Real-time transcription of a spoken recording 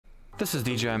This is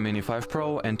DJI Mini 5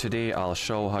 Pro, and today I'll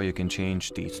show how you can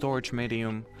change the storage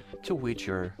medium to which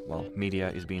your,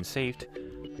 media is being saved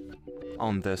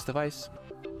on this device.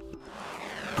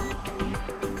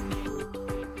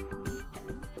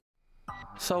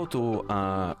 So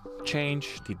to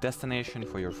change the destination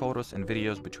for your photos and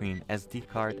videos between SD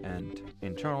card and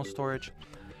internal storage,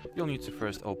 you'll need to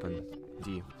first open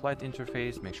the flight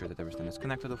interface, make sure that everything is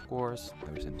connected, of course,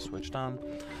 everything is switched on.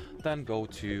 Then go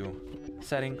to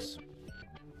Settings.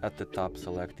 At the top,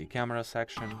 select the camera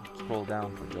section, scroll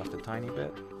down for just a tiny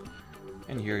bit,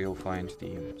 and here you'll find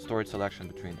the storage selection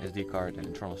between SD card and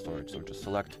internal storage. So just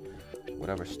select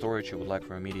whatever storage you would like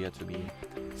for your media to be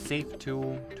saved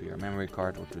to your memory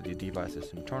card or to the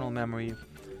device's internal memory,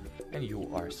 and you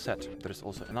are set. There is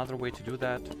also another way to do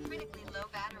that. Critically low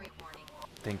battery warning.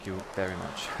 Thank you very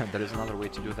much. There is another way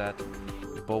to do that,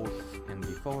 both in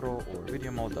the photo or video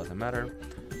mode, doesn't matter.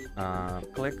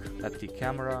 Click at the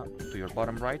camera to your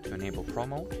bottom right to enable Pro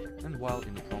Mode, and while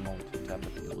in Pro Mode, tap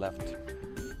at the left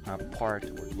part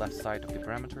or left side of the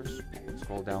parameters.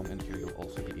 Scroll down, and here you'll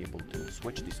also be able to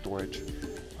switch the storage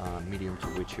medium to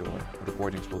which your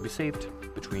recordings will be saved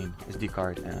between SD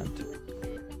card and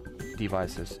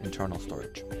device's internal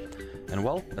storage. And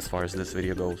as far as this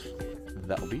video goes,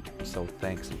 that'll be. So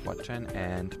thanks for watching,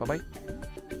 and bye bye.